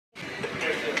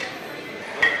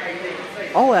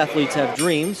All athletes have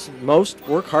dreams. Most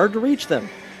work hard to reach them.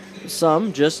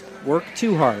 Some just work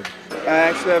too hard.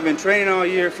 Actually, I've been training all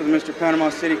year for the Mr. Panama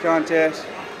City contest,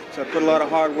 so I put a lot of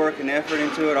hard work and effort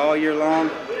into it all year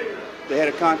long. They had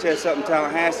a contest up in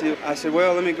Tallahassee. I said,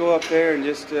 well, let me go up there and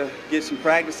just get some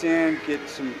practice in, get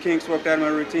some kinks worked out of my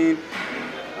routine.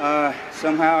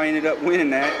 Somehow I ended up winning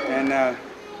that, and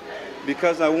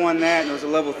because I won that and it was a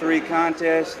level 3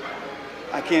 contest,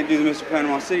 I can't do the Mr.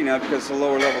 Panama City now because it's a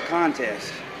lower level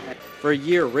contest. For a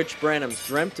year, Rich Branham's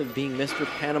dreamt of being Mr.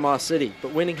 Panama City,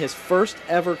 but winning his first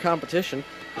ever competition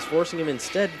is forcing him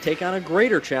instead to take on a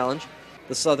greater challenge,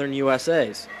 the Southern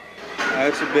USA's.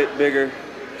 It's a bit bigger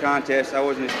contest. I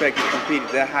wasn't expecting to compete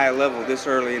at that high level this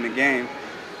early in the game,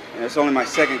 and it's only my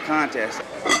second contest.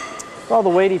 For all the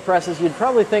weight he presses, you'd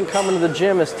probably think coming to the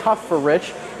gym is tough for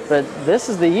Rich, but this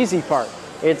is the easy part.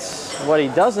 It's what he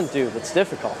doesn't do that's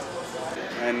difficult.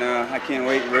 And I can't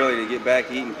wait really to get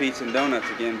back eating pizza and donuts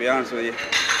again, to be honest with you.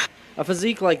 A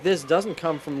physique like this doesn't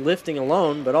come from lifting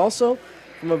alone, but also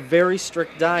from a very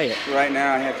strict diet. Right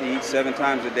now I have to eat 7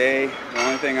 times a day. The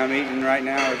only thing I'm eating right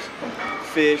now is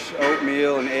fish,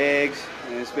 oatmeal, and eggs.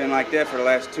 And it's been like that for the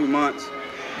last 2 months.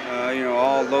 You know,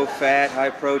 all low fat,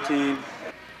 high protein.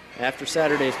 After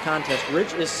Saturday's contest,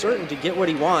 Rich is certain to get what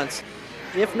he wants,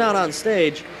 if not on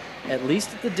stage, at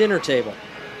least at the dinner table.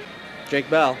 Jake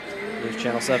Bell, News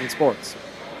Channel 7 Sports.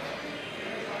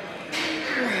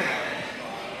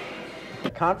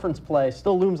 Conference play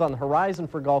still looms on the horizon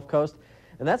for Gulf Coast,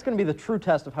 and that's going to be the true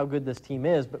test of how good this team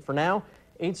is. But for now,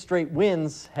 8 straight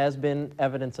wins has been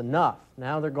evidence enough.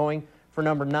 Now they're going for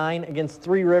number 9 against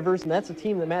Three Rivers, and that's a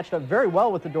team that matched up very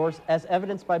well with the Doors, as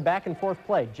evidenced by back-and-forth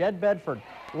play. Jed Bedford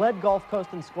led Gulf Coast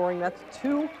in scoring. That's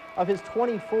 2 of his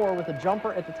 24 with a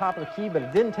jumper at the top of the key, but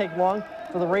it didn't take long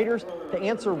for the Raiders to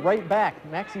answer right back.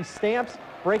 Maxie Stamps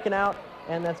breaking out,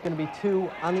 and that's going to be 2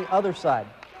 on the other side.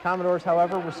 Commodores,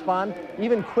 however, respond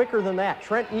even quicker than that.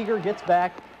 Trent Eager gets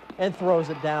back and throws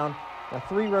it down. Now,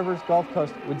 Three Rivers Gulf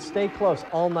Coast would stay close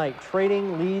all night,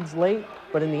 trading leads late,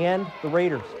 but in the end, the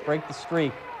Raiders break the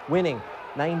streak, winning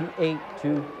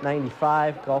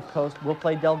 98-95. Gulf Coast will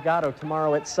play Delgado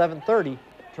tomorrow at 7:30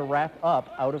 to wrap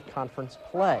up out-of-conference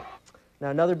play. Now,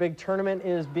 another big tournament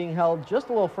is being held just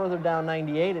a little further down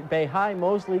 98 at Bay High.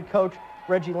 Mosley coach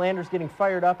Reggie Landers getting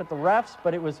fired up at the refs,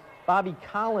 but it was Bobby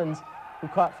Collins who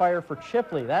caught fire for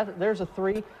Chipley. There's a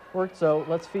 3 worked, so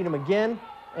let's feed him again.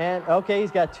 And okay,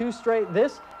 he's got 2 straight.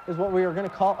 This is what we are going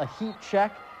to call a heat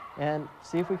check, and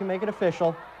see if we can make it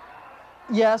official.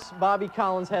 Yes, Bobby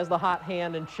Collins has the hot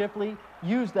hand, and Chipley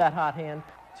used that hot hand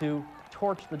to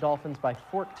torch the Dolphins by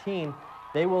 14.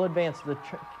 They will advance to the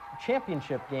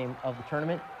championship game of the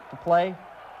tournament to play.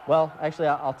 Well, actually,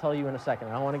 I'll tell you in a second.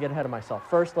 I don't want to get ahead of myself.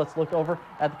 First, let's look over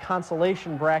at the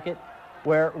consolation bracket,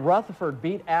 where Rutherford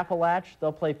beat Appalach.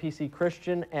 They'll play PC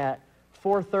Christian at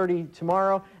 4:30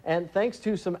 tomorrow. And thanks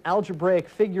to some algebraic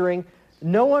figuring,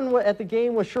 no one at the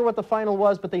game was sure what the final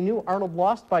was, but they knew Arnold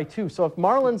lost by 2. So if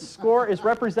Marlin's score is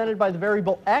represented by the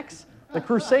variable x, the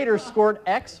Crusaders scored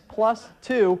x plus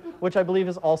 2, which I believe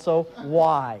is also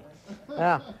y.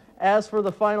 Now, as for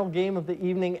the final game of the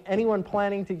evening, anyone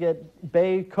planning to get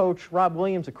Bay coach Rob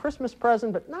Williams a Christmas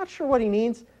present but not sure what he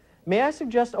needs, may I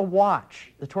suggest a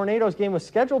watch? The Tornadoes game was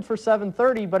scheduled for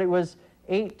 7:30, but it was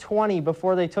 8:20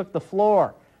 before they took the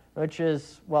floor, which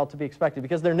is, well, to be expected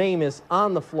because their name is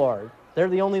on the floor. They're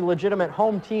the only legitimate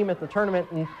home team at the tournament,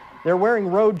 and they're wearing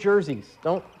road jerseys.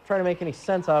 Don't try to make any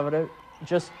sense of it.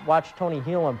 Just watch Tony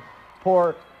Helam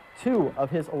pour 2 of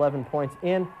his 11 points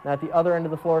in. Now at the other end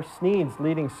of the floor, Sneed's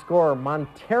leading scorer,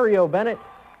 Montario Bennett,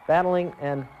 battling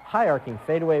and high-arcing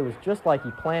fadeaway was just like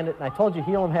he planned it. And I told you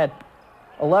Helam had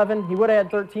 11. He would have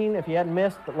had 13 if he hadn't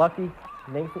missed, but lucky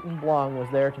Nathan Blong was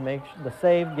there to make the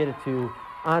save, get it to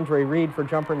Andre Reed for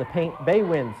jumper in the paint. Bay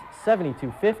wins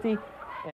 72-50.